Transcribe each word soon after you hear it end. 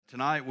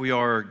Tonight we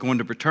are going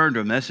to return to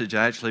a message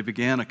I actually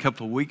began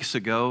several weeks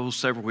ago,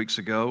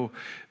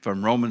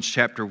 from Romans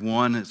chapter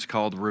 1. It's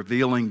called the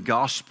Revealing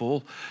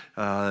Gospel.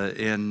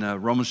 In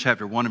Romans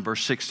chapter 1 and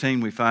verse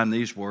 16 we find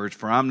these words,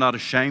 "For I'm not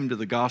ashamed of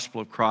the gospel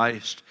of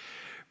Christ,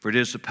 for it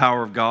is the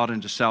power of God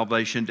unto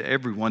salvation to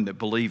everyone that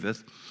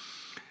believeth,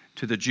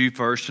 to the Jew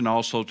first and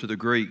also to the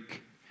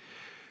Greek.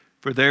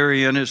 For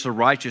therein is the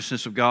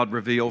righteousness of God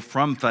revealed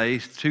from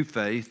faith to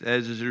faith,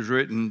 as it is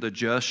written, the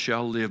just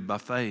shall live by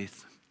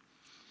faith.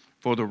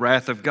 For the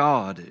wrath of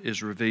God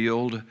is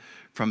revealed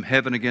from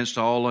heaven against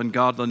all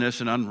ungodliness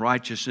and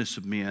unrighteousness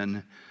of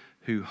men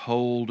who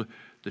hold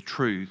the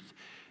truth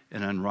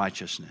in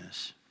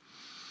unrighteousness."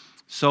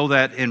 So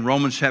that in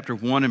Romans chapter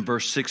 1 and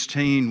verse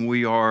 16,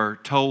 we are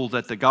told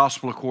that the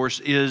gospel, of course,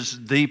 is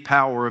the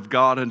power of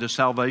God unto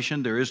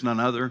salvation. There is none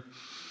other.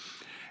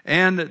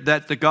 And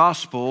that the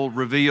gospel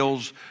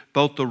reveals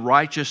both the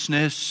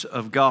righteousness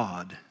of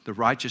God,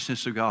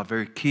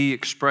 very key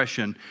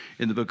expression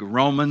in the book of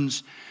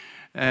Romans.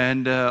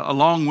 And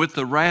along with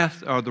the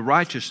wrath or the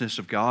righteousness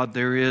of God,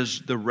 there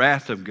is the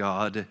wrath of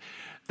God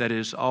that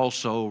is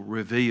also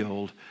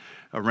revealed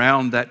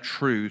around that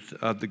truth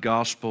of the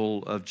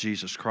gospel of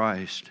Jesus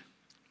Christ.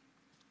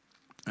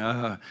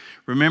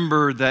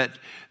 Remember that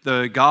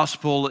the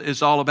gospel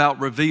is all about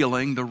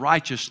revealing the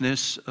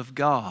righteousness of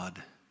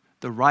God.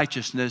 The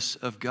righteousness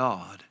of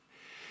God.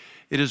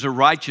 It is a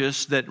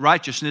righteousness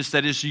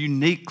that is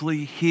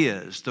uniquely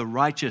His, the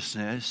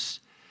righteousness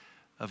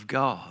of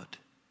God.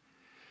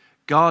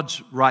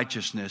 God's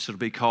righteousness, it'll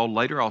be called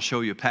later. I'll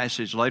show you a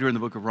passage later in the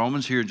book of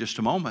Romans here in just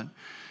a moment.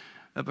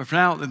 But for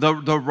now,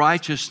 the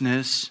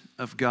righteousness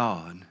of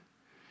God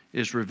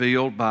is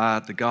revealed by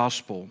the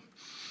gospel.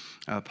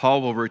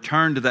 Paul will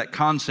return to that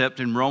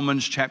concept in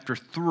Romans chapter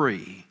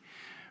 3,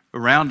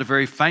 around a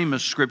very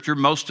famous scripture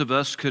most of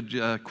us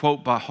could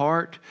quote by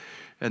heart,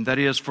 and that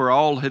is, "For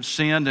all have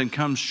sinned and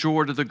come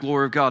short of the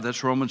glory of God."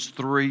 That's Romans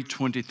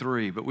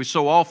 3:23. But we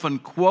so often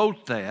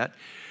quote that,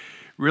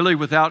 really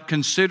without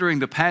considering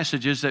the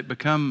passages that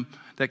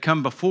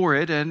come before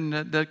it and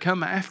that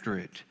come after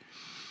it.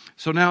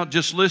 So now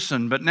just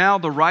listen. "But now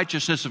the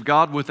righteousness of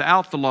God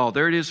without the law."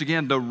 There it is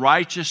again, the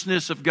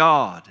righteousness of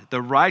God.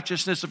 The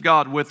righteousness of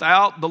God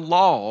without the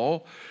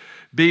law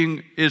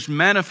is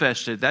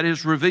manifested, that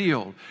is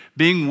revealed,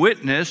 being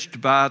witnessed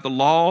by the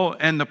law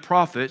and the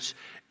prophets,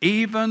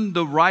 even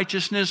the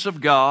righteousness of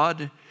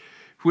God,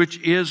 which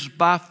is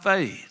by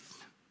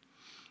faith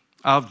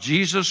of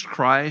Jesus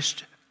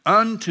Christ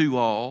unto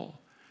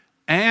all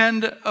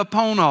and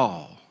upon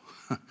all.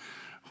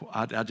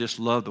 I just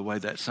love the way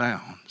that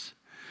sounds.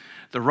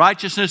 The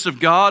righteousness of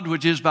God,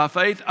 which is by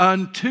faith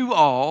unto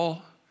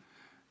all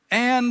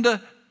and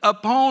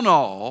upon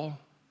all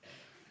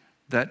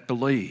that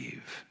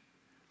believe.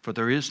 For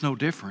there is no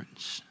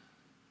difference.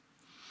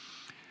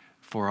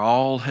 For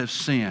all have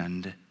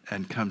sinned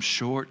and come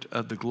short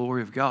of the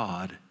glory of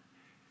God,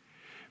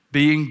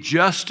 being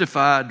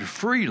justified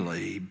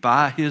freely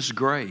by His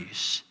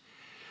grace,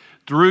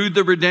 through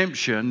the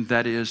redemption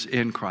that is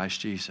in Christ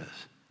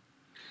Jesus.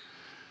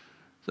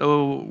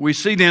 So we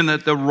see then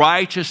that the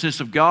righteousness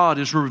of God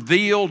is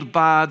revealed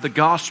by the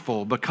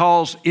gospel,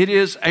 because it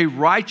is a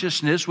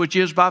righteousness which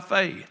is by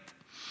faith.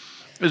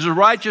 It is a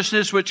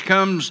righteousness which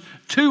comes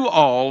to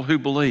all who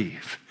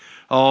believe.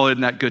 Oh,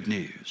 isn't that good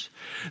news?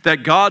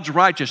 That God's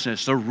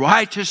righteousness, the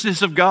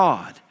righteousness of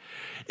God,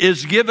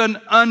 is given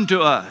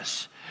unto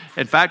us.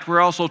 In fact,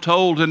 we're also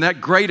told in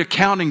that great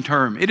accounting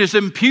term, it is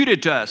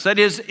imputed to us. That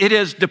is, it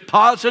is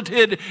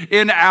deposited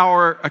in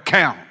our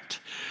account.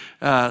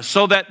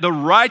 So that the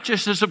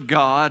righteousness of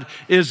God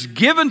is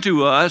given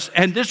to us,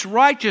 and this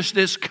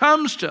righteousness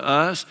comes to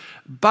us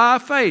by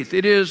faith.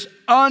 It is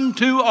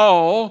unto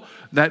all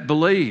that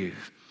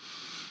believe.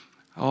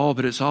 Oh,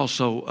 but it's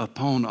also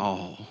upon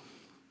all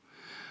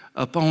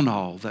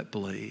that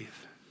believe.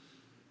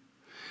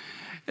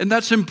 And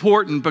that's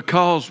important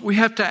because we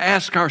have to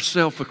ask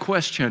ourselves a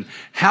question.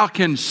 How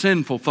can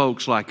sinful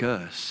folks like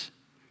us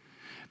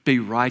be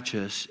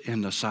righteous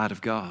in the sight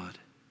of God?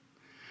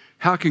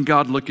 How can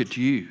God look at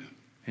you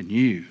and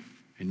you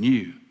and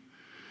you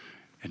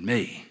and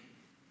me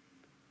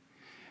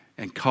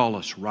and call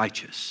us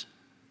righteous?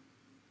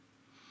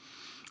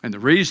 And the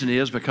reason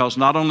is because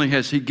not only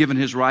has He given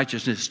His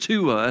righteousness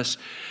to us,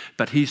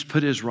 but He's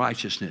put His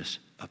righteousness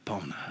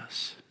upon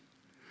us.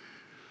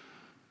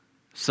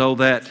 So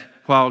that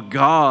while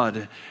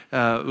God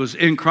was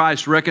in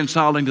Christ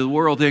reconciling to the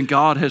world, then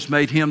God has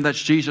made Him,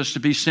 that's Jesus, to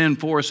be sin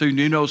for us who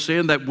knew no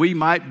sin, that we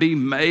might be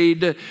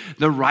made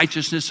the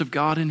righteousness of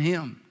God in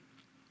Him.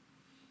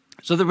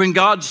 So that when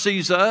God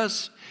sees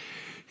us,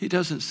 He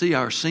doesn't see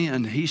our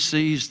sin. He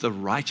sees the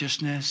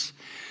righteousness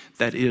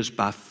that is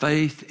by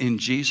faith in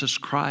Jesus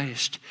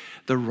Christ,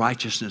 the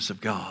righteousness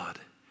of God.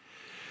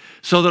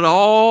 So that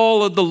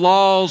all of the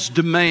law's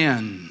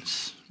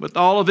demands, with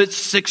all of its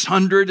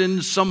 600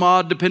 and some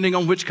odd, depending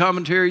on which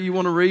commentary you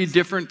want to read,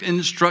 different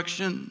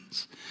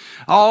instructions,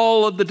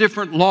 all of the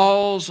different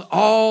laws,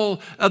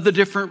 all of the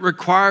different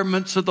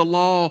requirements of the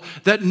law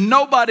that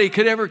nobody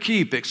could ever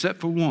keep except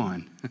for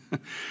one.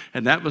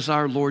 And that was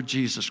our Lord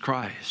Jesus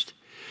Christ.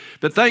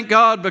 But thank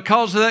God,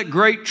 because of that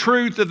great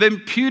truth of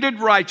imputed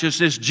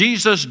righteousness,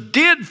 Jesus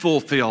did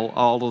fulfill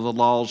all of the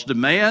law's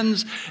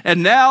demands.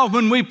 And now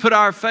when we put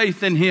our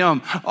faith in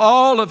Him,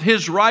 all of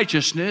His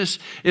righteousness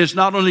is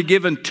not only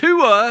given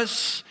to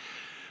us,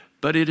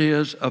 but it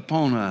is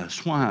upon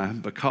us. Why?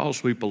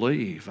 Because we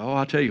believe. Oh,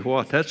 I tell you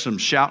what, that's some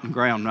shouting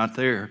ground right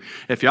there.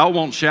 If y'all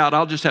won't shout,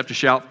 I'll just have to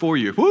shout for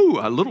you. Woo,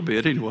 a little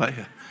bit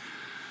anyway.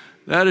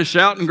 That is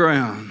shouting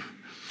ground.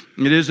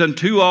 It is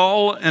unto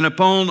all and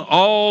upon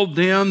all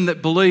them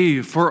that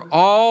believe. For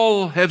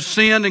all have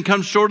sinned and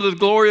come short of the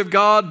glory of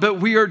God,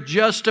 but we are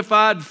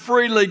justified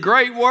freely.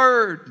 Great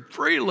word,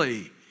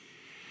 freely.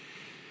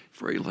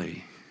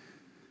 Freely.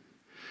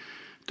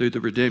 Through the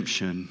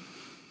redemption.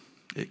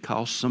 It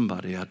costs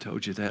somebody. I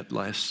told you that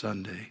last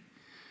Sunday.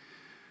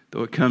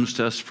 Though it comes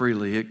to us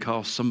freely, it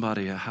costs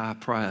somebody a high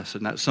price.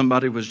 And that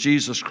somebody was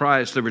Jesus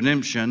Christ, the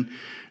redemption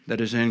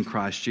that is in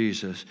Christ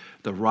Jesus,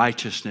 the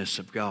righteousness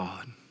of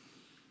God.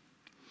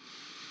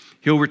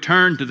 He'll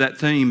return to that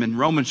theme in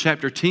Romans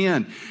chapter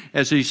 10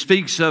 as he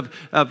speaks of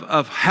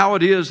how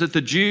it is that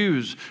the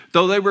Jews,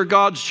 though they were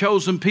God's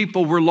chosen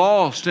people, were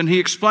lost. And he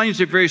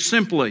explains it very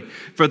simply.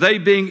 For they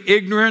being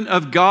ignorant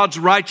of God's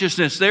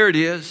righteousness, there it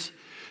is,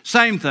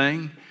 same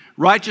thing,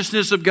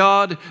 righteousness of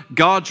God,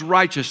 God's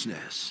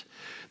righteousness.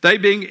 They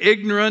being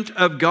ignorant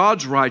of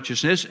God's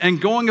righteousness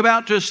and going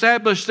about to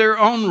establish their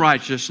own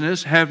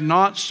righteousness have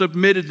not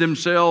submitted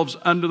themselves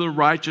unto the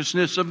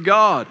righteousness of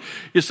God.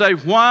 You say,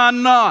 why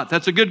not?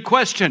 That's a good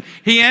question.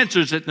 He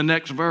answers it in the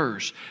next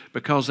verse.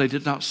 Because they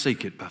did not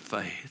seek it by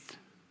faith.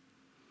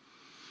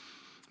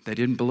 They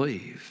didn't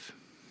believe.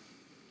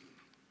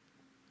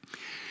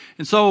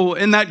 And so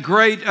in that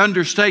great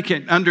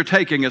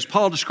undertaking, as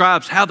Paul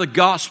describes how the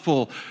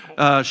gospel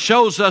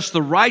shows us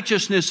the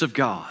righteousness of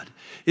God,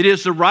 it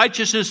is the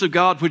righteousness of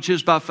God which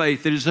is by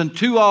faith. It is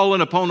unto all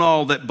and upon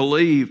all that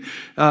believe.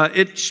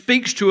 It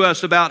speaks to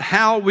us about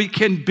how we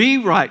can be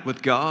right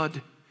with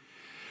God.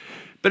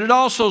 But it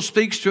also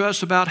speaks to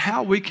us about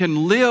how we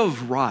can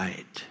live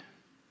right.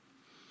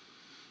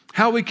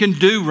 How we can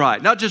do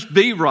right. Not just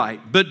be right,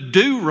 but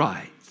do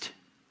right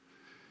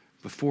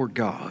before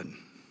God.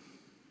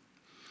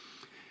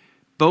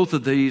 Both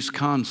of these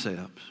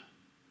concepts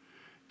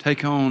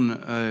take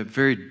on a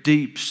very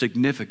deep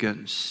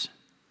significance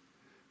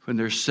when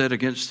they're set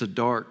against the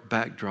dark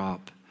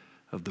backdrop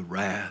of the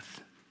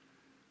wrath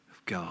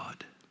of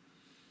God.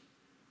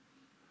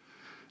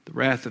 The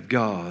wrath of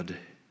God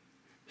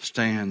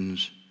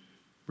stands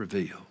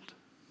revealed.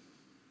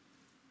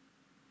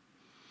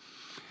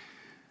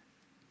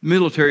 The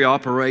military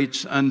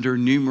operates under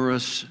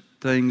numerous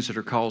things that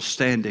are called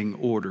standing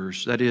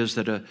orders. That is,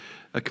 that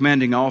a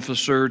commanding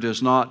officer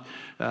does not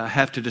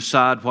have to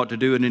decide what to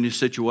do in any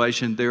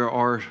situation. There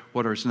are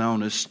what is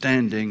known as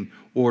standing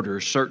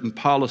orders, certain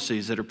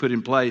policies that are put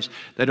in place.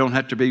 They don't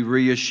have to be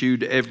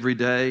reissued every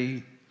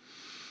day.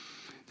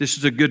 This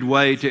is a good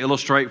way to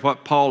illustrate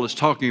what Paul is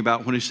talking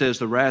about when he says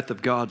the wrath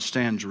of God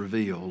stands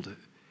revealed.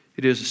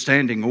 It is a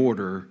standing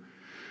order.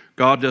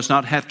 God does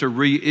not have to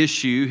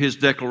reissue His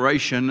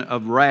declaration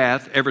of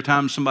wrath every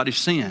time somebody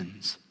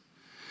sins.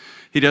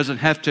 He doesn't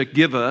have to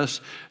give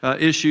us,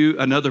 issue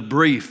another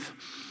brief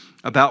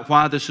about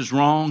why this is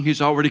wrong.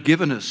 He's already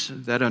given us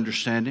that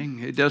understanding.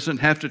 He doesn't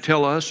have to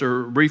tell us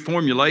or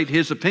reformulate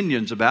His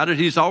opinions about it.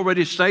 He's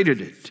already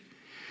stated it.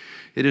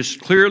 It is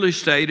clearly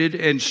stated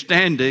and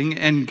standing,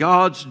 and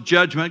God's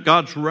judgment,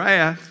 God's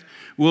wrath,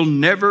 will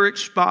never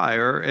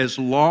expire as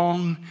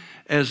long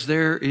as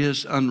there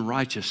is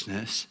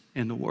unrighteousness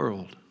in the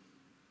world.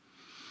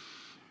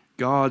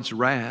 God's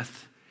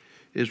wrath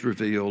is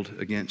revealed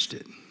against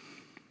it.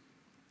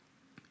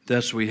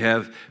 Thus we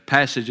have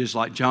passages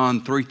like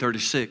John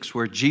 3:36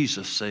 where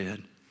Jesus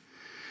said,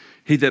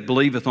 He that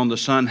believeth on the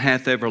Son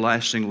hath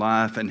everlasting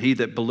life, and he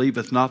that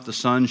believeth not the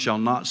Son shall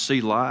not see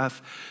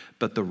life,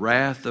 but the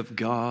wrath of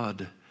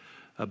God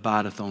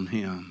abideth on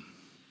him.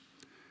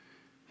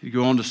 He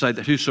go on to say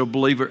that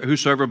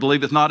whosoever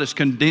believeth not is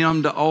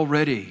condemned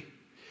already,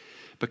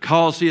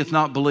 because he hath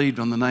not believed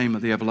on the name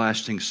of the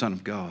everlasting Son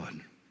of God.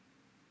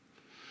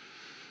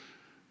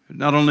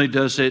 Not only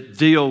does it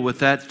deal with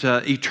that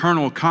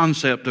eternal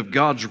concept of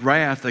God's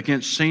wrath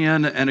against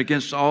sin and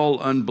against all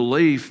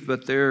unbelief,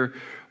 but there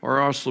are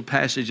also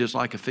passages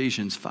like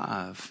Ephesians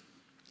 5.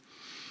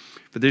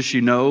 For this you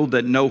know,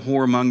 that no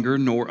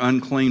whoremonger, nor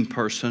unclean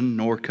person,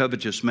 nor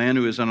covetous man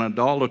who is an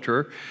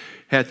idolater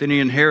hath any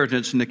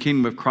inheritance in the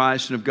kingdom of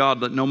Christ and of God.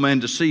 Let no man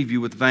deceive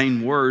you with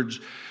vain words.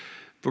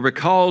 For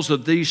because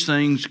of these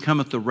things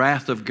cometh the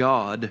wrath of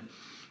God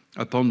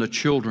upon the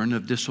children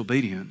of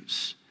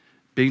disobedience.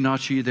 Be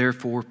not ye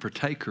therefore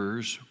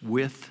partakers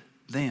with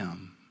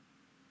them.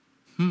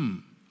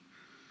 The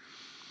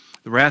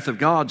wrath of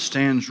God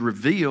stands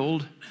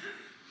revealed.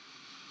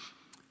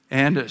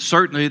 And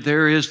certainly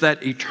there is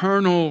that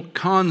eternal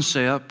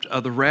concept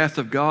of the wrath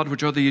of God,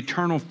 which are the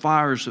eternal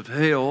fires of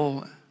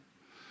hell.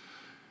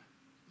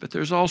 But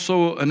there's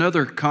also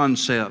another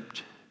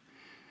concept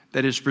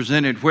that is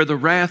presented where the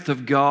wrath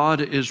of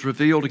God is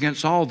revealed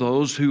against all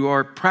those who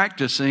are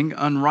practicing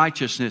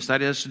unrighteousness.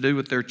 That has to do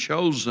with their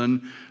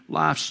chosen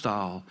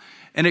lifestyle.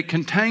 And it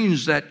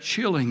contains that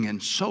chilling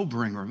and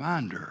sobering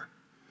reminder.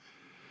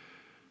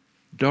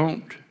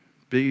 Don't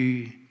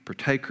be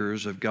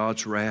partakers of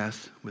God's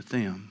wrath with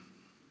them.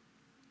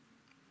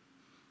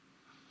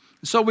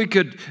 So we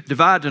could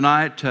divide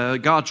tonight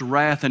God's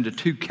wrath into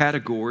two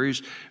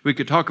categories. We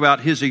could talk about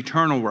His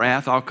eternal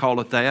wrath, I'll call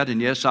it that. And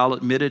yes, I'll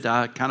admit it,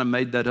 I kind of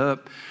made that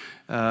up,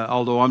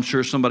 although I'm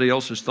sure somebody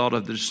else has thought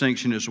of the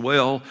distinction as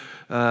well.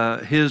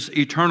 His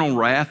eternal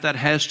wrath, that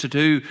has to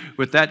do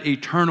with that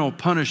eternal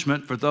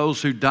punishment for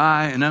those who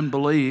die in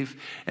unbelief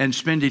and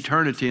spend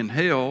eternity in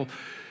hell.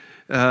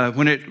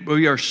 When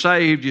we are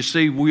saved, you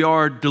see, we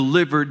are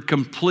delivered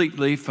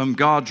completely from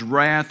God's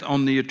wrath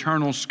on the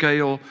eternal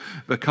scale,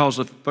 because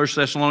of 1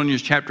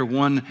 Thessalonians chapter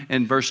 1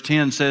 and verse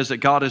 10 says that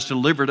God has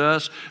delivered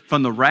us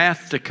from the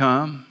wrath to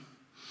come.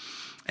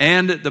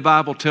 And the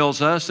Bible tells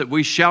us that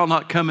we shall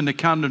not come into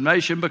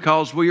condemnation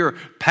because we are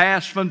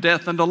passed from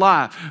death unto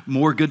life.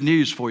 More good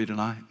news for you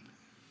tonight.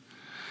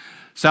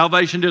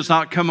 Salvation does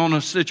not come on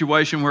a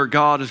situation where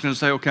God is going to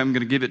say, okay, I'm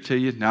going to give it to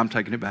you. Now I'm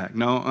taking it back.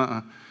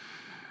 No,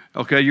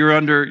 Okay,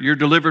 you're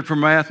delivered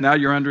from wrath, now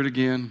you're under it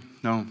again.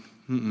 No.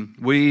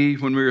 We,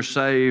 when we are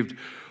saved,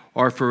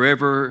 are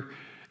forever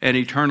and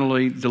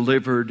eternally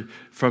delivered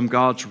from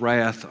God's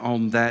wrath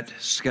on that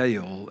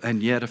scale.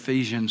 And yet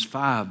Ephesians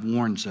 5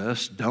 warns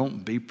us,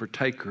 don't be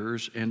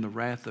partakers in the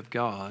wrath of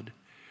God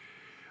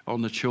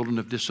on the children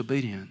of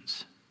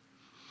disobedience.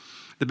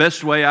 The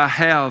best way I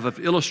have of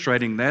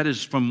illustrating that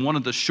is from one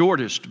of the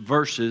shortest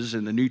verses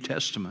in the New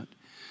Testament.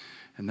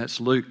 And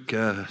that's Luke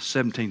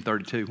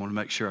 17:32. I want to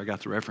make sure I got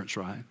the reference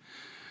right.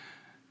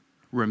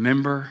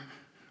 Remember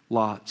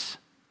Lot's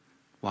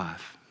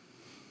wife.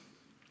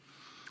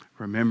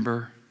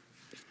 Remember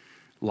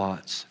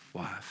Lot's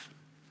wife.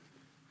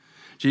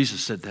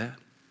 Jesus said that.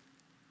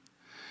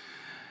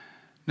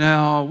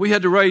 Now, we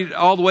had to read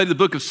all the way to the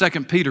book of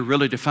 2 Peter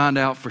really to find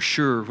out for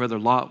sure whether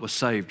Lot was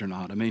saved or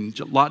not. I mean,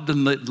 Lot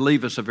didn't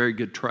leave us a very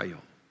good trail.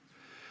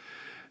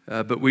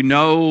 But we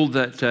know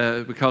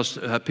that because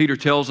Peter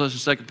tells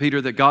us in 2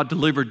 Peter that God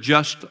delivered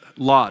just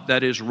Lot,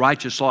 that is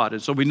righteous Lot.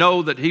 And so we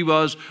know that he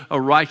was a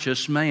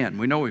righteous man.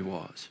 We know he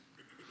was.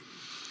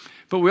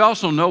 But we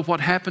also know what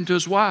happened to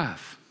his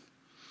wife.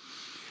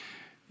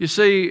 You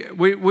see,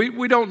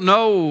 we don't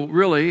know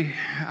really,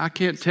 I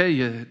can't tell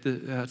you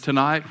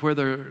tonight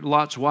whether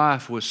Lot's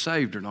wife was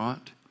saved or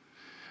not.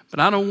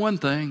 But I know one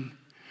thing.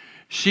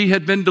 She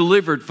had been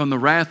delivered from the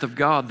wrath of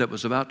God that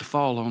was about to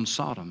fall on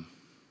Sodom.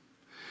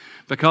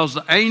 Because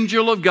the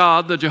angel of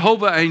God, the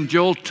Jehovah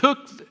angel, took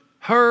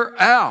her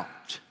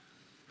out.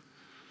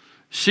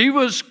 She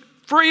was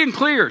free and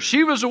clear.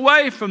 She was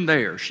away from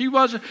there. She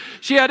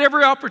had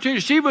every opportunity.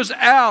 She was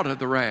out of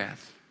the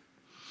wrath.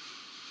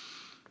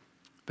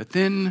 But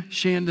then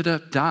she ended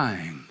up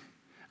dying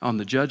on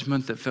the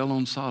judgment that fell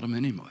on Sodom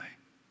anyway.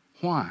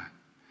 Why?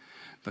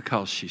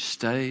 Because she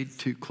stayed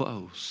too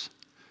close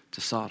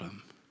to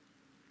Sodom.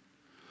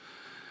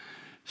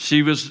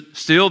 She was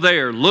still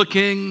there,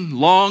 looking,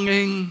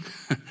 longing,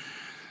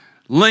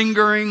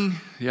 lingering.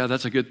 Yeah,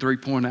 that's a good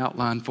 3-point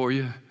outline for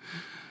you.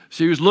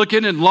 She was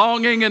looking and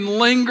longing and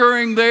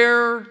lingering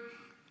there.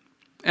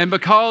 And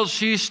because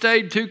she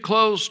stayed too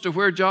close to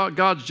where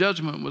God's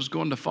judgment was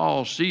going to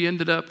fall, she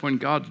ended up, when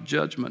God's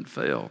judgment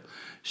fell,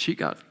 she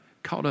got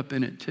caught up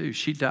in it too.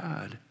 She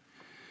died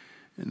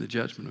in the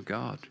judgment of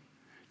God.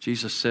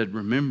 Jesus said,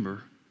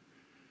 remember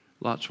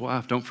Lot's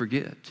wife, don't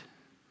forget.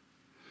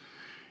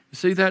 You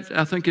see, that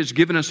I think has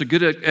given us a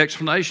good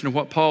explanation of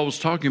what Paul was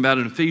talking about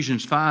in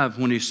Ephesians 5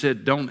 when he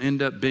said, don't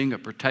end up being a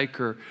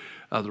partaker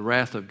of the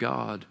wrath of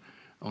God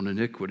on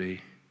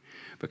iniquity.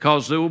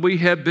 Because though we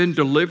have been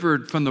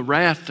delivered from the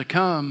wrath to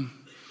come,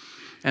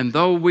 and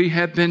though we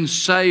have been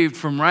saved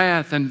from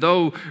wrath, and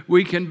though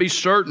we can be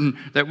certain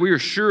that we are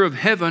sure of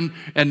heaven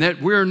and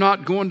that we're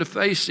not going to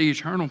face the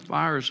eternal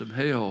fires of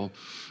hell,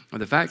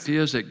 the fact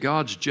is that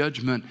God's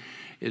judgment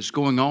is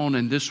going on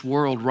in this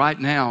world right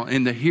now,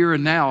 in the here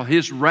and now.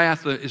 His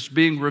wrath is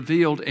being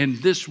revealed in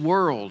this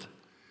world.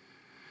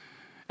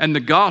 And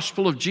the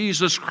gospel of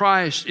Jesus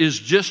Christ is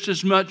just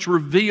as much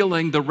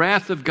revealing the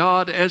wrath of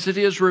God as it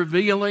is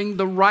revealing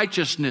the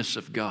righteousness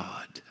of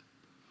God.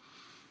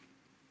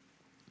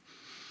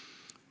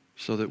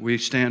 So that we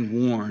stand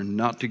warned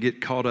not to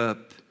get caught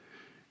up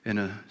in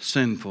a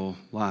sinful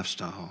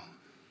lifestyle.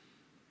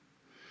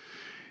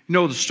 You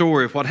know, the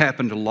story of what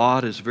happened to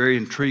Lot is a very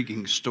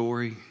intriguing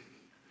story.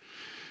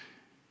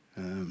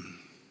 The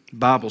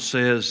Bible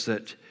says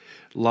that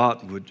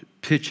Lot would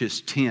pitch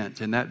his tent,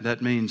 and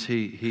that means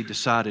he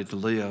decided to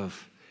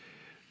live,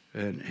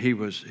 and he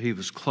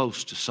was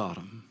close to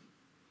Sodom.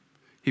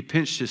 He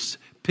pitched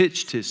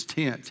his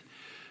tent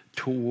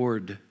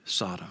toward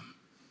Sodom.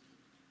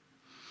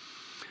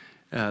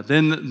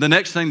 Then the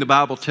next thing the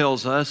Bible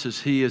tells us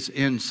is he is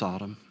in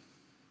Sodom.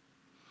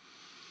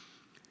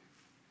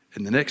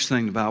 And the next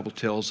thing the Bible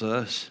tells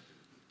us,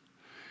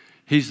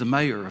 He's the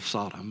mayor of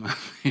Sodom.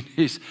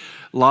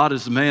 Lot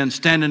is the man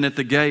standing at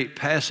the gate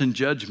passing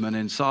judgment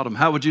in Sodom.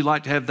 How would you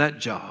like to have that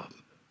job?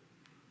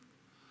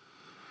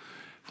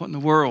 What in the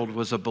world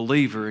was a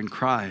believer in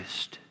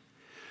Christ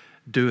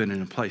doing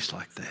in a place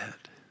like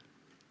that?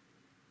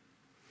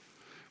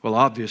 Well,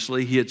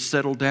 obviously, he had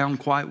settled down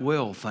quite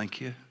well, thank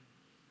you.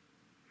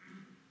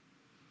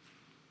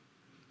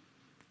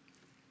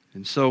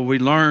 And so we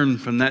learn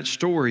from that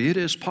story, it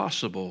is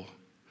possible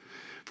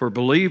for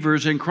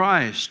believers in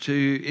Christ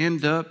to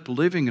end up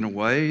living in a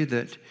way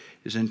that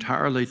is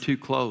entirely too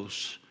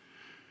close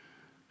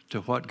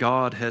to what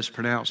God has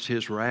pronounced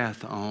His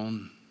wrath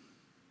on.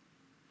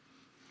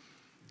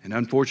 And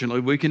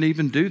unfortunately, we can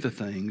even do the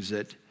things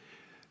that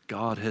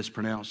God has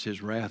pronounced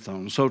His wrath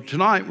on. So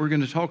tonight we're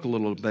going to talk a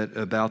little bit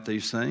about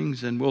these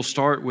things, and we'll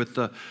start with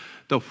the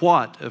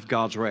what of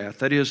God's wrath.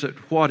 That is,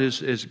 what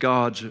is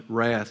God's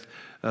wrath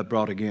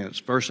brought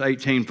against. Verse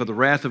 18, for the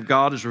wrath of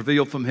God is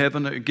revealed from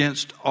heaven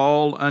against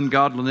all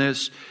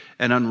ungodliness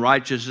and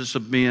unrighteousness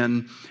of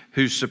men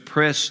who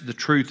suppress the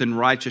truth in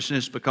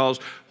righteousness, because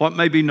what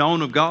may be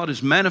known of God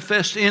is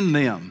manifest in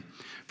them,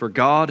 for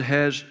God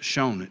has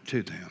shown it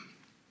to them.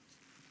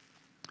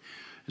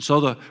 And so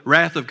the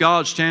wrath of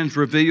God stands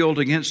revealed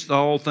against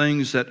all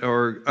things that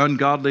are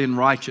ungodly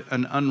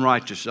and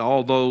unrighteous,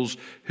 all those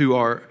who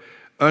are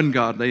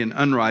ungodly and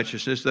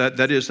unrighteousness.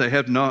 That is,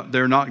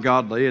 they're not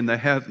godly and they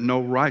have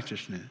no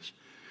righteousness.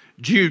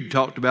 Jude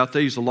talked about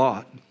these a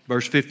lot.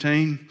 Verse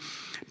 15,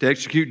 to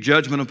execute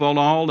judgment upon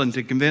all and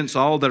to convince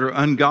all that are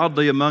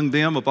ungodly among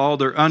them of all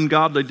their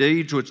ungodly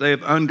deeds which they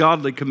have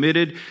ungodly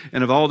committed,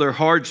 and of all their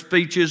hard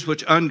speeches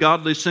which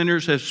ungodly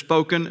sinners have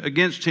spoken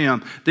against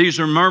him. These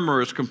are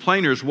murmurers,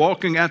 complainers,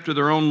 walking after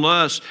their own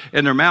lusts,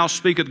 and their mouth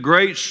speaketh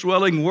great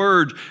swelling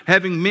words,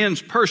 having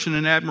men's person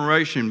in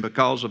admiration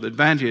because of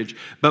advantage.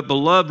 But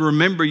beloved,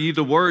 remember ye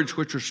the words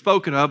which were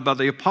spoken of by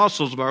the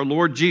apostles of our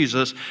Lord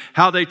Jesus,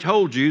 how they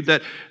told you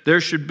that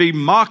there should be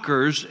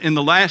mockers in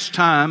the last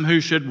time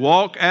who should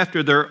walk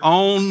after their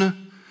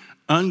own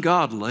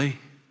ungodly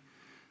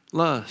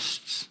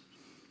lusts.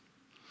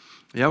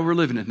 Yeah, we're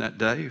living in that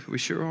day. We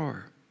sure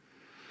are.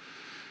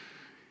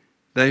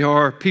 They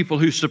are people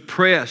who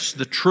suppress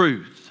the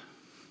truth.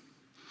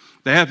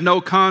 They have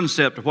no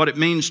concept of what it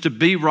means to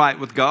be right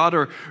with God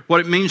or what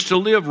it means to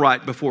live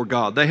right before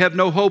God. They have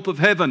no hope of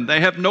heaven.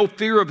 They have no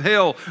fear of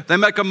hell. They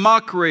make a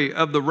mockery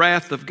of the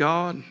wrath of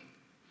God.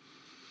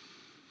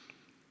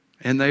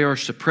 And they are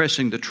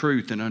suppressing the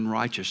truth in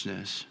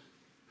unrighteousness.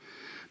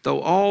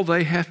 Though all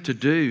they have to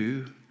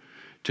do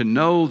to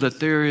know that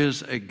there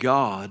is a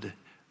God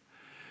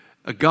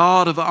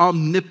of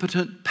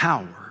omnipotent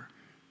power,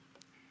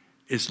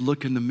 is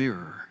look in the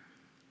mirror.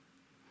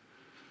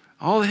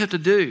 All they have to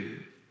do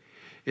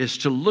is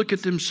to look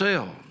at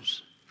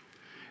themselves.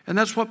 And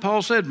that's what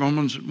Paul said,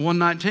 Romans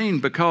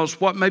 1:19,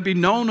 because what may be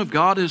known of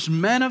God is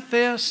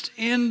manifest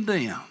in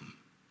them.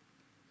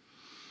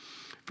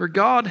 For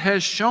God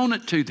has shown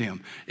it to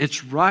them.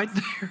 It's right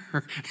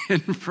there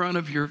in front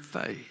of your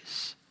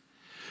face.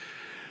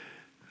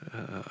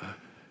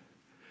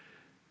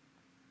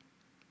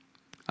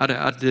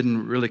 I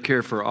didn't really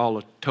care for all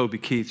of Toby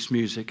Keith's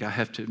music. I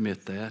have to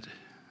admit that.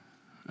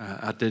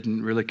 I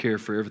didn't really care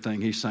for everything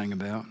he sang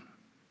about.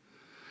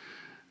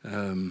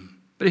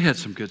 But he had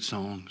some good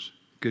songs.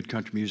 Good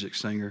country music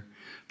singer.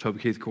 Toby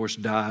Keith, of course,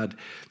 died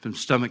from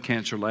stomach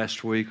cancer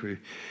last week.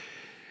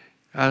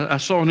 I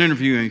saw an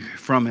interview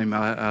from him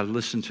I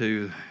listened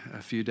to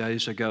a few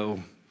days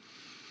ago.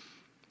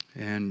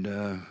 And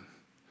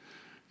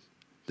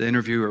the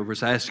interviewer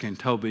was asking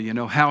Toby,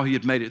 how he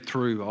had made it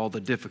through all the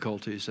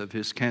difficulties of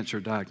his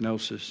cancer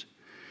diagnosis.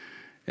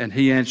 And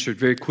he answered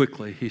very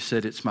quickly. He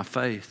said, it's my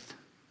faith.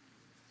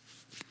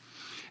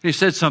 And he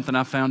said something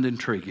I found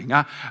intriguing.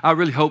 I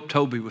really hope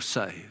Toby was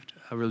saved.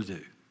 I really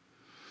do.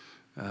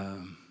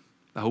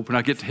 I hope when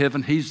I get to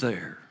heaven, he's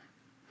there.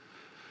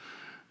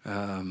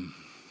 But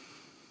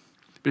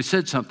he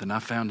said something I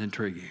found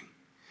intriguing.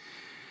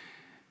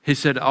 He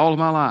said, all of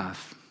my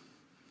life,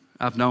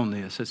 I've known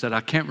this. He said,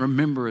 I can't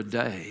remember a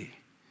day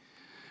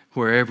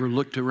where I ever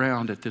looked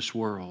around at this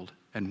world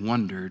and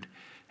wondered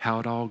how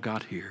it all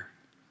got here.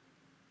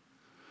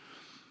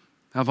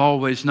 I've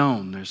always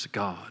known there's a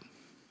God,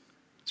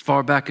 as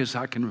far back as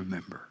I can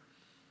remember.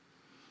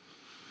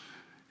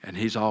 And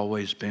He's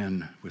always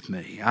been with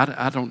me.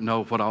 I don't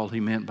know what all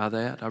he meant by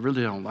that. I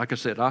really don't. Like I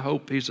said, I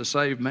hope he's a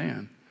saved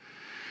man.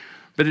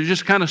 But it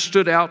just kind of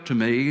stood out to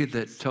me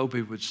that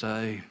Toby would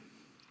say,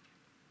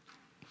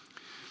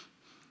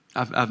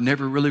 I've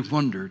never really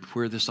wondered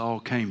where this all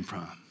came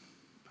from.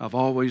 I've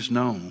always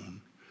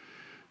known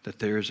that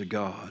there is a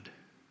God.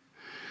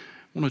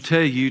 I want to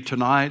tell you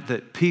tonight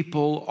that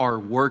people are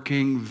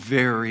working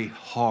very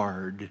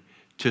hard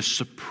to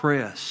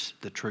suppress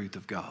the truth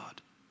of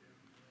God.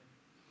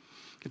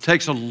 It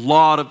takes a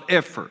lot of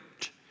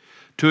effort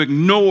to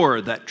ignore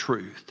that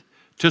truth,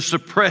 to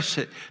suppress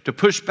it, to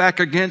push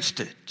back against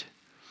it.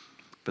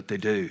 But they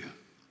do.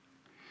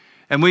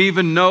 And we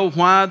even know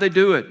why they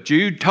do it.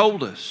 Jude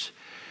told us.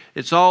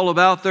 It's all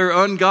about their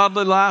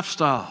ungodly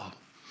lifestyle.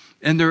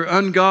 and their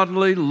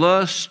ungodly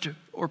lust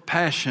or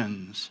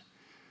passions.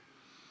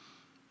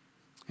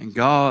 And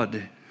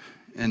God,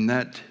 in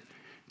that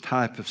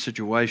type of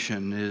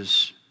situation,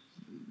 is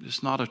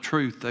not a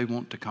truth they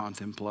want to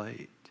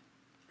contemplate.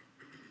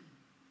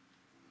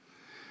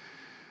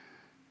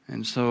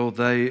 And so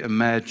they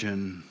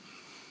imagine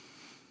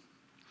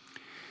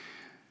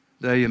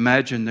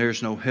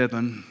there's no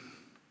heaven.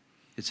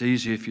 It's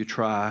easy if you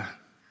try.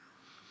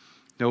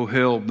 No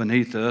hell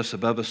beneath us,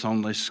 above us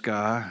only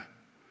sky.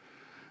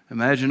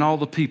 Imagine all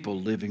the people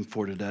living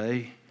for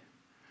today.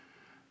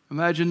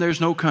 Imagine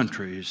there's no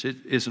countries. It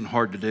isn't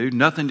hard to do.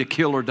 Nothing to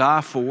kill or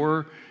die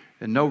for,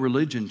 and no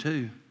religion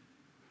too.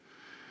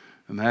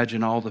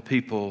 Imagine all the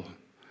people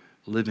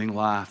living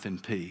life in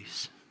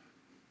peace.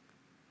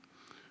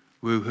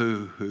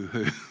 Woo-hoo,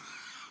 hoo-hoo.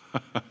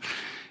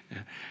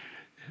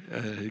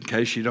 In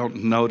case you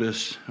don't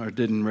notice or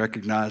didn't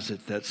recognize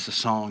it, that's the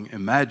song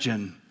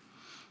Imagine.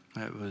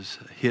 That was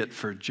a hit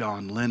for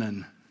John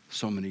Lennon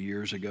so many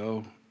years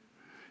ago.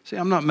 See,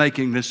 I'm not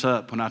making this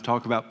up when I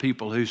talk about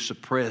people who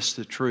suppress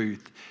the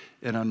truth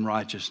in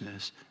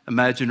unrighteousness.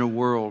 Imagine a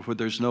world where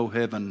there's no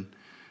heaven,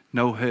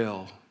 no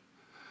hell,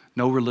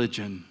 no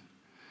religion,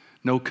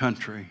 no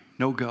country,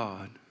 no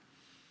God.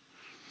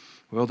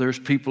 Well, there's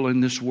people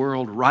in this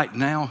world right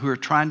now who are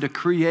trying to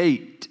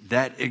create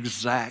that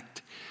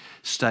exact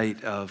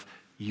state of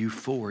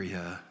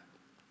euphoria.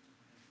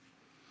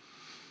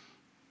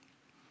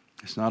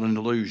 It's not an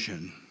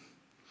illusion.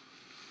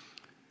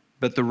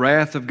 But the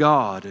wrath of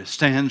God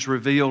stands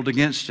revealed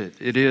against it.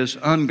 It is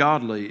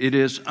ungodly. It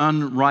is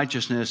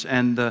unrighteousness.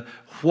 And the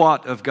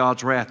what of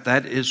God's wrath,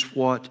 that is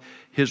what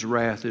His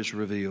wrath is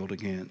revealed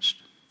against.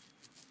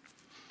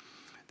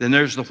 Then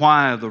there's the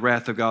why of the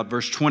wrath of God.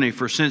 Verse 20,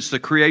 for since the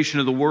creation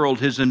of the world,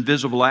 His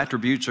invisible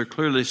attributes are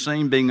clearly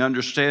seen, being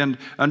understood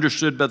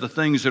by the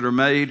things that are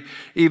made,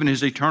 even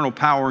His eternal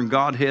power and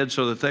Godhead,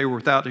 so that they were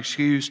without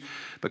excuse.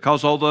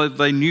 Because although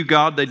they knew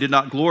God, they did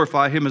not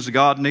glorify Him as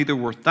God, neither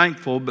were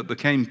thankful, but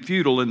became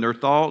futile in their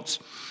thoughts.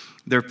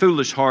 Their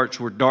foolish hearts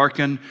were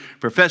darkened.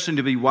 Professing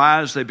to be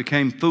wise, they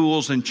became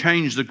fools and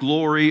changed the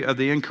glory of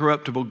the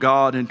incorruptible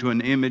God into an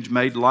image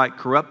made like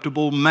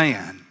corruptible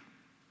man,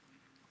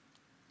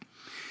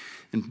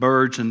 and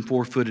birds and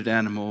four-footed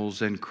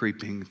animals and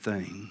creeping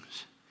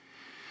things.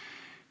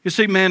 You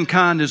see,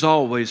 mankind has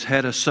always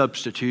had a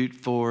substitute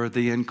for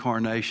the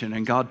incarnation,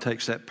 and God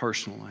takes that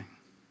personally.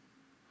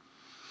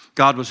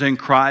 God was in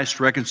Christ,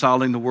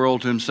 reconciling the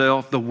world to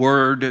Himself. The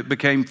Word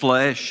became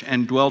flesh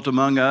and dwelt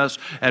among us,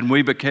 and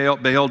we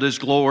beheld His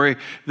glory.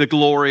 The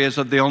glory is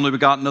of the only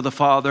begotten of the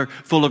Father,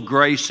 full of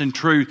grace and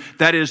truth.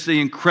 That is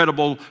the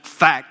incredible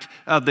fact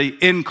of the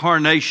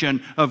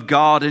incarnation of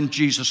God in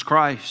Jesus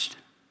Christ.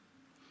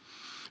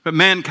 But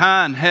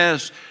mankind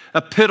has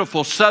a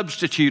pitiful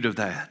substitute of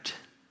that,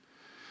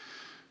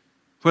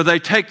 where they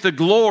take the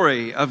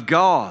glory of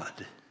God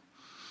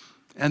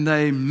and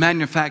they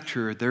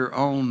manufacture their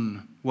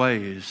own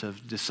ways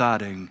of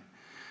deciding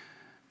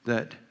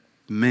that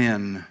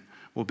men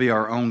will be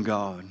our own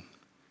God.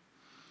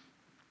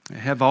 They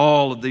have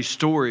all of these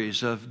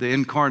stories of the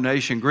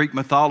incarnation. Greek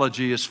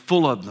mythology is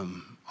full of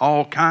them,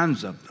 all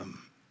kinds of them.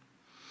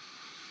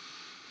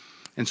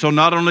 And so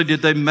not only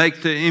did they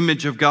make the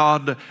image of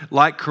God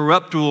like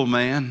corruptible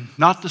man,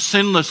 not the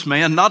sinless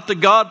man, not the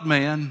God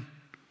man,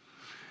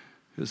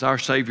 is our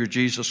Savior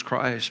Jesus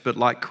Christ, but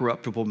like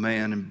corruptible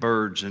man and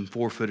birds and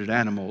four-footed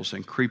animals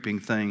and creeping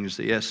things,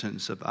 the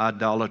essence of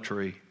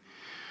idolatry.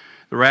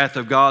 The wrath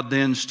of God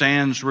then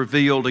stands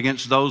revealed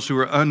against those who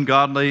are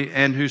ungodly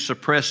and who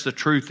suppress the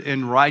truth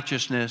in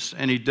righteousness.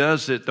 And He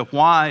does it. The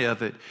why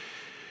of it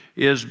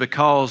is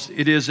because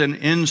it is an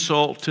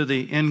insult to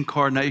the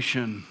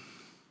incarnation.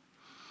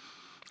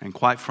 And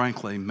quite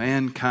frankly,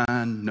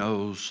 mankind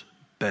knows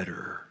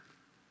better.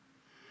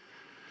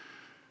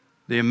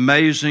 The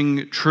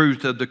amazing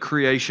truth of the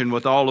creation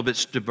with all of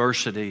its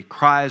diversity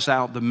cries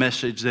out the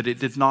message that it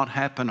did not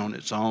happen on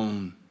its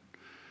own.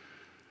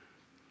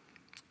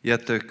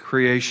 Yet the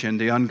creation,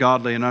 the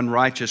ungodly and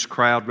unrighteous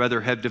crowd,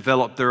 rather have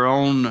developed their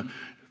own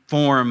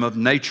form of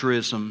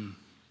naturism.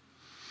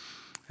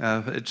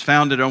 It's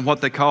founded on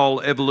what they call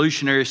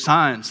evolutionary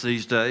science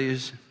these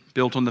days,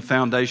 built on the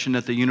foundation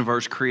that the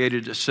universe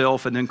created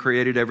itself and then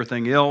created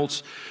everything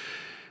else.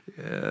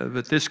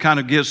 But this kind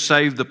of gives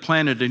Save the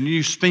Planet a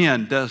new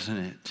spin, doesn't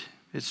it?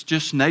 It's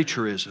just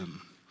naturism.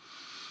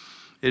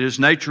 It is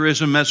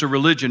naturism as a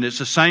religion. It's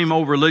the same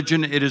old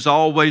religion it has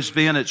always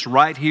been. It's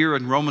right here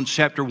in Romans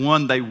chapter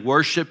 1. They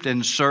worshiped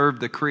and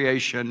served the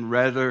creation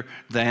rather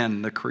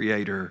than the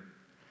Creator.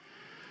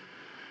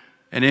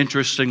 And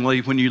interestingly,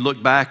 when you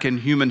look back in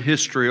human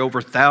history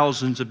over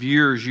thousands of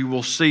years, you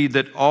will see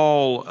that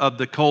all of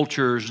the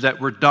cultures that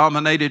were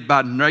dominated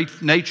by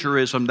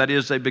naturism, that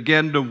is, they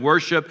began to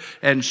worship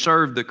and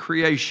serve the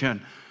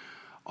creation,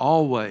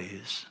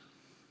 always,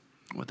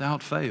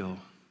 without fail,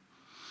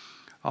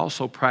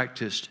 also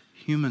practiced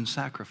human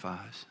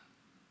sacrifice.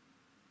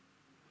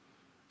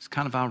 It's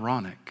kind of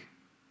ironic.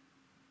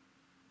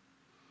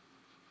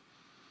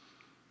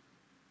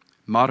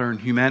 Modern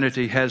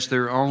humanity has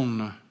their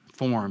own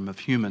form of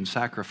human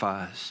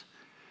sacrifice.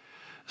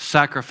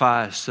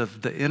 Sacrifice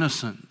of the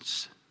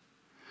innocents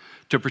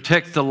to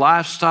protect the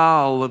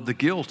lifestyle of the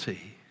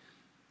guilty.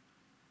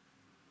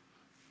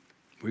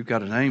 We've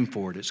got a name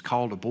for it. It's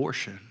called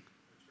abortion.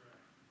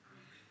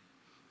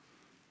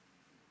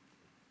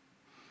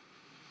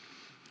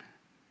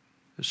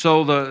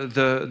 So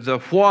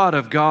the what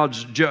of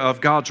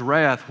God's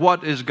wrath,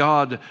 what is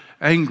God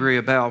angry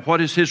about? What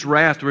is His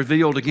wrath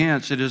revealed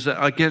against? It is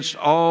against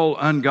all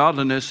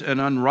ungodliness and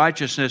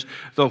unrighteousness.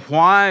 The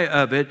why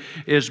of it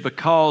is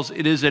because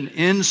it is an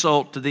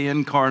insult to the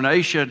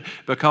incarnation,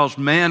 because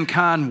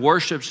mankind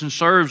worships and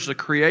serves the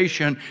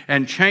creation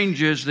and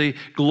changes the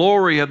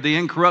glory of the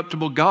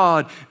incorruptible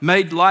God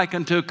made like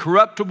unto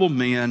corruptible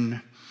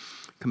men,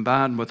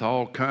 combined with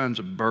all kinds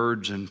of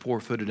birds and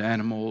four-footed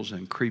animals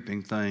and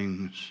creeping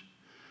things.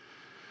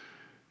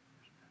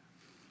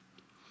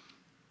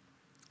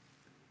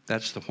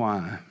 That's the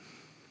why.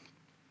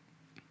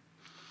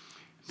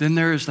 Then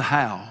there is the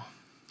how.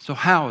 So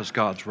how is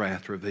God's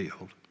wrath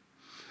revealed?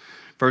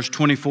 Verse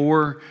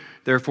 24,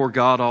 therefore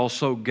God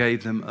also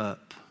gave them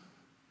up.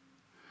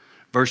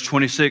 Verse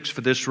 26,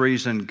 for this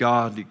reason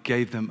God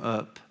gave them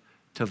up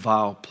to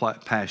vile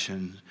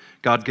passions.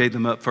 God gave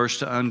them up first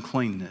to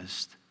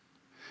uncleanness.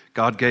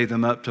 God gave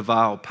them up to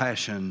vile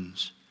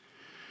passions.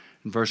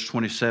 In verse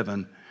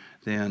 27,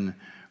 then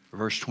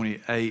verse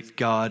 28,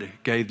 God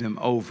gave them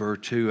over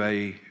to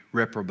a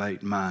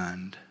reprobate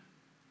mind.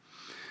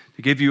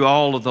 To give you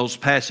all of those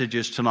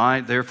passages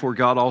tonight, therefore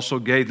God also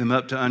gave them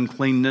up to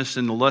uncleanness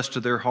in the lust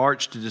of their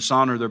hearts, to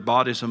dishonor their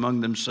bodies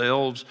among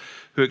themselves,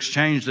 who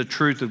exchanged the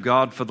truth of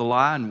God for the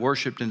lie and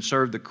worshipped and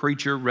served the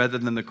creature rather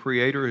than the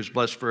Creator, who is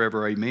blessed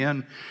forever.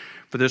 Amen.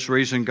 For this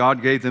reason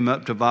God gave them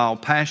up to vile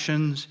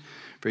passions.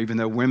 For even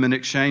though women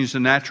exchange the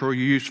natural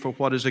use for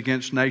what is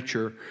against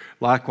nature,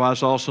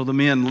 likewise also the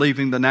men,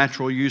 leaving the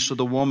natural use of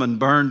the woman,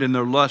 burned in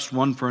their lust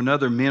one for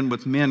another, men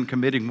with men,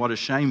 committing what is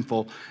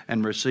shameful,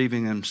 and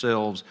receiving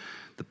themselves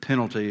the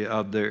penalty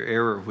of their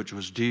error which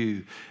was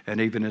due. And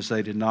even as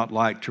they did not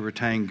like to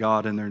retain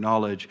God in their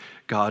knowledge,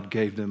 God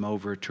gave them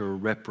over to a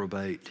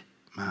reprobate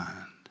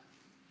mind.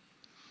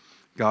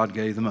 God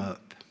gave them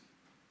up.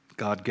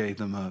 God gave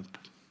them up.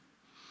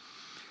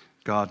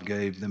 God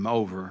gave them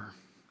over.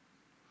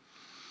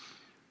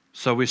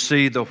 So we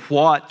see the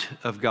what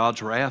of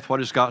God's wrath. What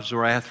is God's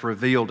wrath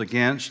revealed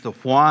against? The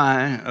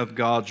why of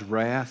God's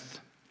wrath.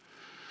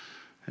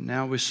 And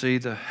now we see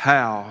the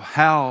how.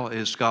 How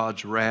is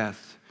God's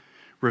wrath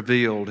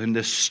revealed in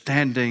this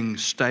standing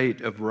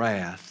state of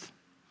wrath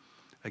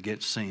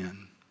against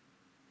sin?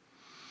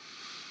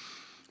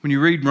 When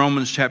you read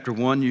Romans chapter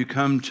 1, you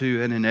come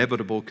to an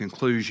inevitable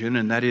conclusion,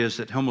 and that is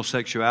that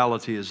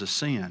homosexuality is a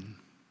sin.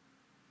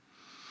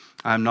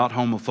 I'm not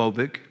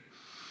homophobic.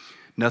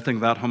 Nothing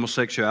about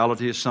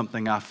homosexuality is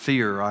something I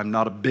fear. I'm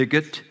not a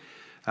bigot.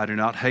 I do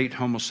not hate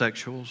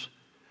homosexuals.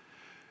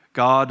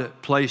 God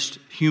placed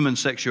human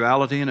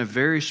sexuality in a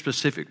very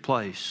specific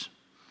place,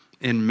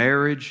 in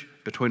marriage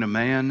between a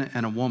man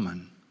and a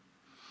woman.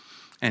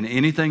 And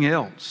anything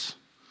else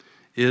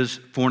is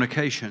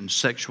fornication,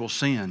 sexual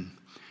sin.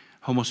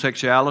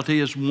 Homosexuality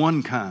is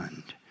one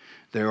kind.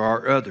 There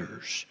are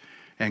others,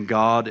 and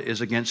God is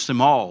against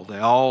them all. They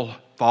all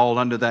fall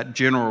under that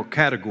general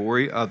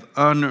category of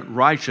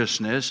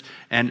unrighteousness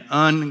and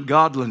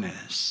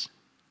ungodliness.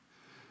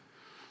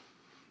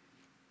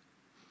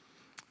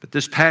 But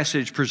this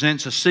passage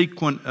presents a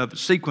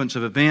sequence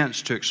of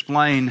events to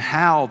explain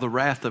how the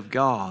wrath of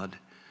God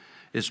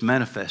is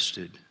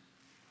manifested,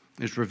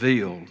 is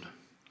revealed.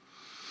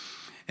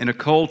 In a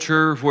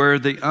culture where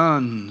the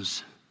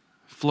uns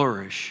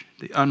flourish,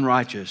 the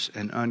unrighteous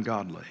and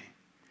ungodly,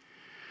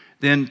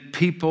 then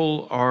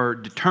people are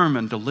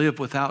determined to live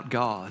without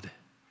God.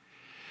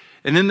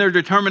 And in their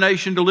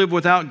determination to live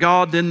without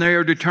God, then they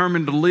are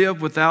determined to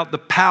live without the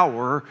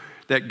power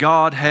that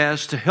God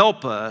has to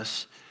help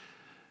us.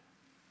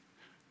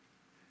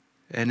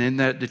 And in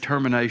that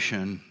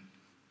determination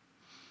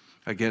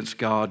against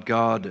God,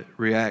 God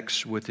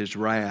reacts with His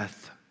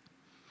wrath.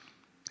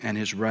 And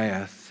His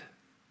wrath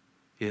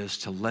is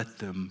to let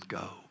them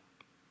go.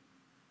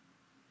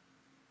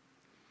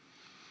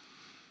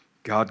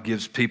 God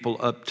gives people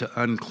up to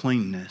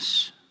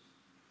uncleanness,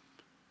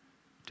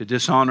 to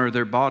dishonor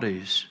their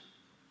bodies.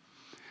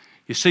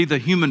 You see, the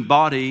human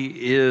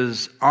body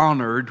is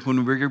honored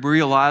when we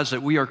realize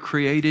that we are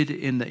created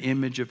in the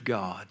image of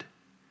God.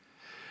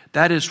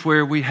 That is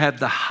where we have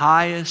the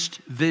highest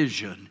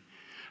vision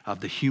of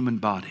the human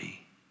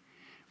body.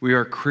 We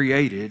are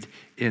created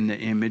in the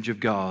image of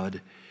God.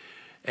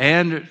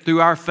 And through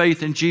our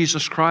faith in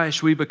Jesus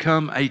Christ, we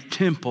become a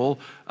temple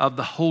of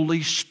the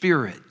Holy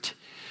Spirit.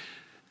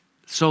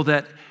 So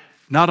that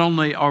not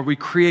only are we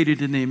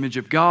created in the image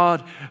of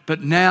God,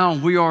 but now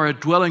we are a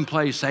dwelling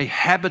place, a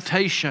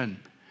habitation,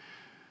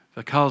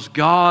 because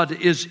God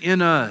is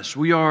in us.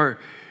 We are,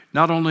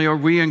 not only are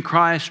we in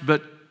Christ,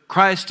 but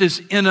Christ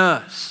is in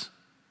us.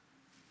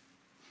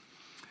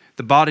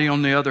 The body,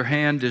 on the other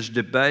hand, is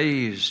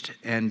debased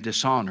and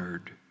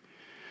dishonored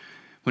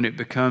when it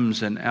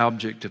becomes an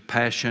object of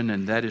passion,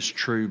 and that is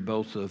true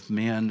both of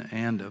men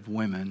and of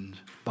women's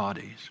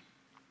bodies.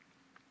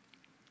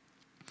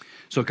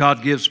 So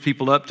God gives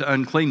people up to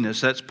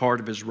uncleanness. That's part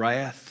of his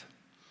wrath.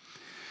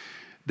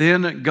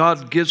 Then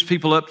God gives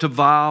people up to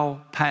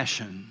vile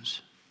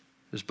passions,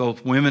 as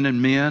both women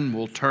and men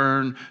will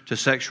turn to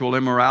sexual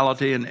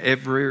immorality in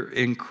ever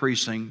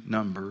increasing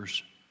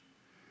numbers.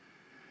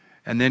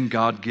 And then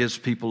God gives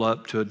people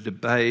up to a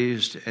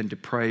debased and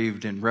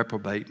depraved and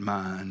reprobate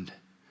mind,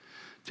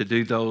 to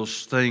do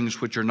those things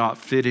which are not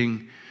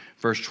fitting.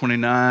 Verse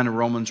 29 of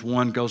Romans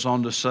 1 goes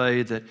on to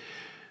say that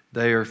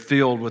they are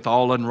filled with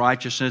all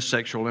unrighteousness,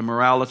 sexual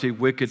immorality,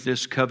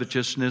 wickedness,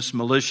 covetousness,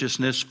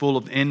 maliciousness, full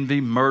of envy,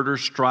 murder,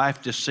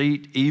 strife,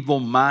 deceit,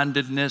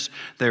 evil-mindedness.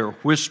 They are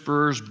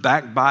whisperers,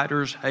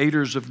 backbiters,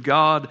 haters of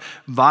God,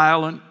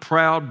 violent,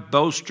 proud,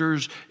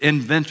 boasters,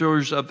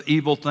 inventors of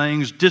evil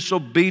things,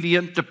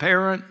 disobedient to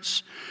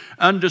parents,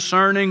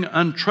 undiscerning,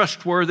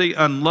 untrustworthy,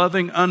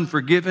 unloving,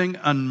 unforgiving,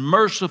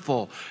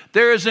 unmerciful.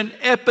 There is an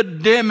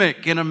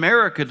epidemic in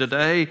America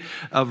today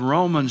of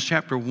Romans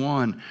chapter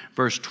 1,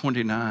 verse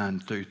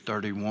 29 through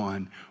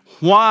 31.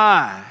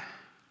 Why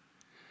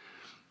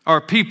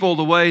are people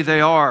the way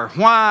they are?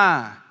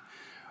 Why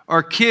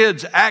are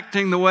kids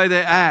acting the way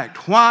they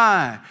act?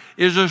 Why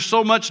is there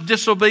so much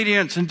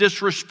disobedience and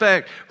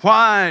disrespect?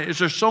 Why is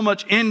there so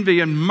much envy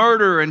and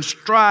murder and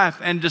strife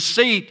and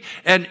deceit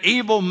and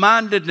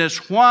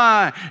evil-mindedness?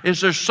 Why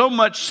is there so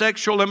much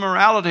sexual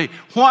immorality?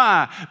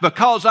 Why?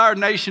 Because our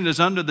nation is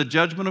under the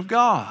judgment of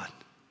God.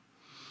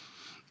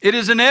 It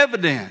is an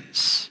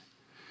evidence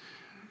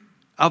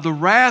of the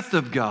wrath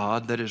of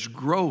God that is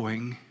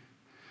growing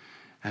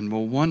and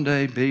will one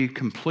day be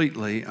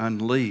completely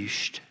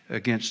unleashed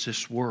against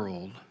this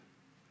world.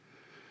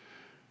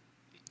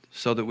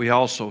 So that we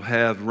also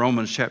have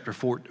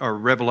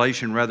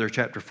Revelation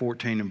chapter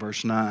 14 and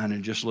verse 9,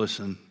 and just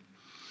listen.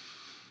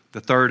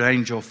 The third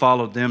angel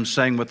followed them,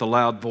 saying with a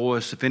loud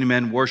voice, if any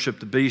man worship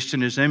the beast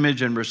in his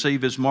image and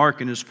receive his mark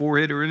in his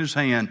forehead or in his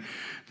hand,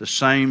 the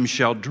same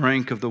shall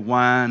drink of the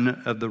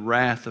wine of the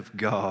wrath of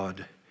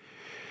God,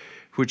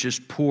 which is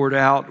poured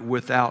out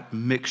without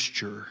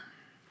mixture.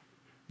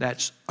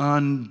 That's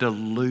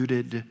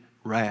undiluted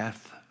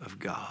wrath of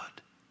God.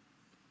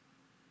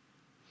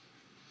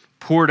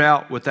 Poured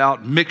out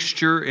without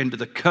mixture into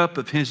the cup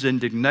of his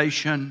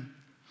indignation,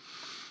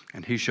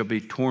 and he shall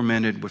be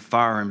tormented with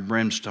fire and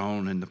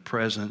brimstone in the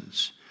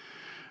presence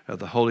of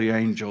the holy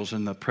angels,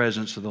 in the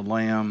presence of the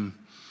Lamb,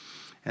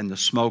 and the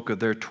smoke of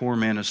their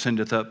torment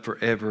ascendeth up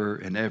forever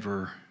and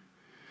ever,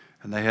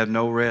 and they have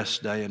no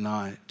rest day and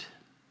night,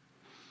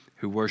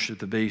 who worship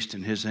the beast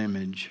in his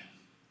image,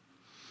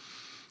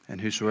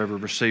 and whosoever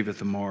receiveth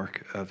the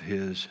mark of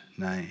his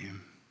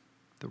name.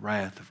 The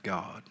wrath of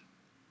God.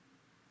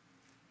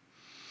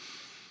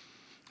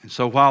 And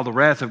so while the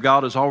wrath of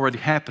God is already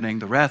happening,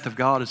 the wrath of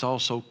God is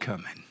also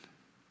coming.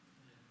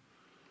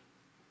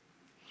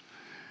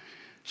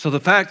 So the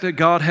fact that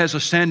God has a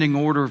standing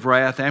order of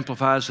wrath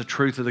amplifies the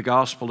truth of the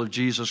gospel of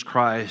Jesus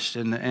Christ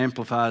and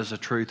amplifies the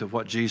truth of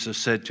what Jesus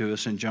said to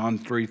us in John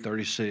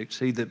 3:36.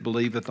 He that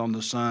believeth on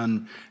the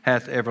Son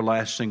hath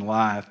everlasting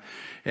life,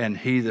 and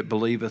he that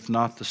believeth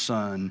not the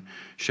Son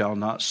shall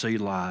not see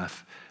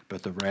life,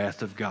 but the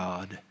wrath of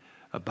God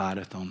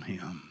abideth on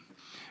him.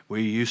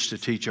 We used to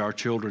teach our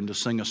children to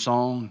sing a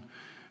song.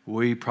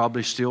 We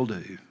probably still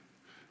do.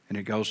 And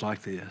it goes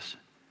like this.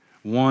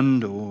 One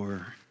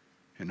door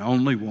and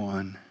only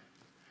one,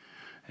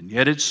 and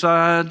yet its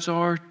sides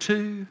are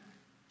two,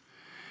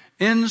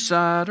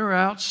 inside or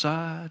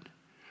outside.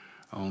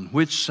 On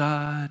which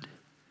side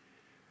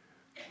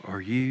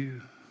are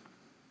you?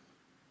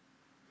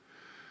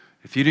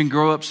 If you didn't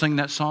grow up singing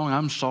that song,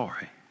 I'm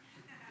sorry.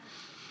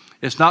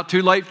 It's not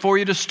too late for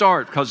you to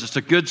start because it's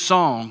a good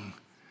song.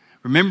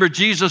 Remember,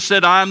 Jesus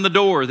said, I am the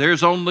door.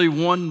 There's only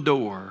one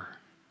door.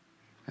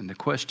 And the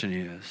question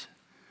is,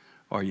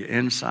 are you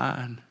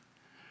inside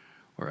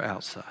or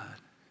outside?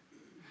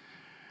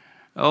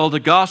 Oh, the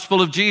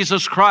gospel of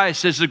Jesus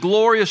Christ is the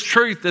glorious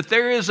truth that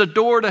there is a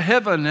door to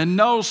heaven, and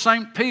no,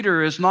 St.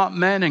 Peter is not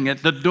manning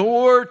it. The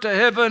door to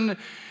heaven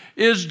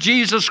is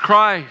Jesus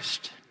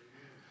Christ.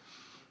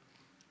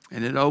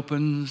 And it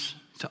opens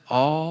to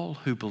all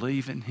who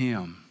believe in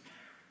him.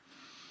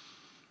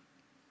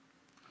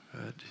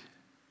 But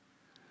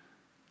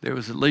there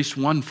was at least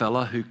one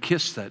fella who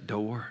kissed that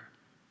door.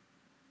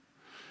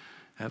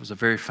 That was a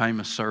very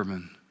famous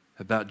sermon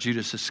about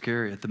Judas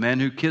Iscariot, the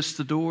man who kissed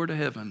the door to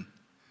heaven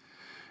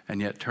and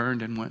yet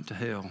turned and went to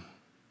hell.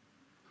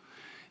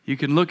 You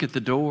can look at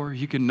the door,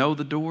 you can know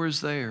the door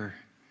is there,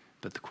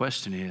 but the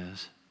question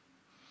is,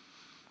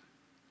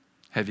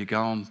 have you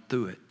gone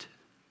through it?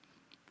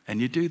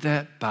 And you do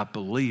that by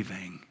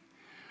believing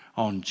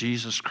on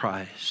Jesus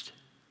Christ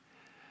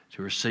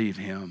to receive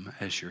him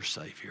as your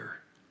Savior.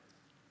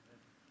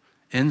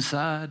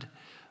 Inside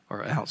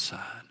or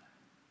outside?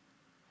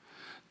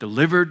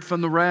 Delivered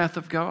from the wrath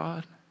of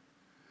God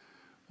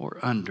or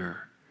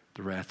under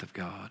the wrath of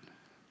God?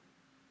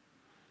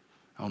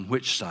 On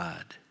which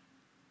side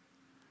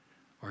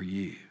are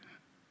you?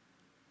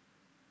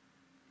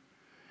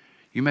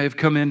 You may have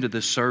come into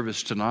this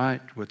service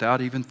tonight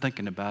without even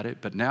thinking about it,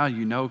 but now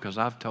you know because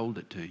I've told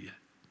it to you.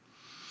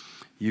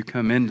 You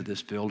come into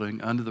this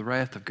building under the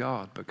wrath of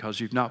God because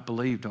you've not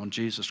believed on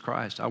Jesus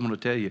Christ. I want to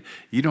tell you,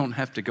 you don't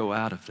have to go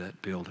out of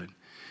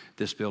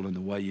this building,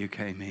 the way you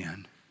came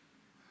in.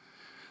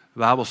 The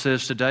Bible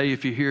says today,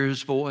 if you hear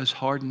His voice,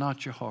 harden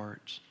not your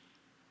hearts.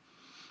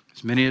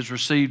 As many as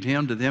received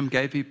Him, to them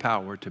gave He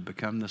power to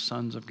become the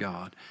sons of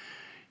God.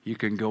 You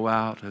can go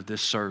out of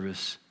this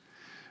service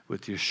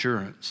with the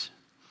assurance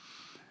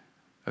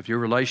of your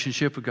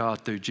relationship with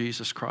God through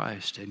Jesus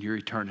Christ and your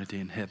eternity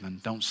in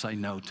heaven. Don't say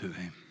no to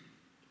Him.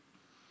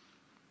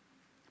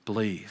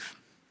 Believe.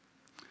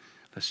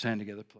 Let's stand together, please.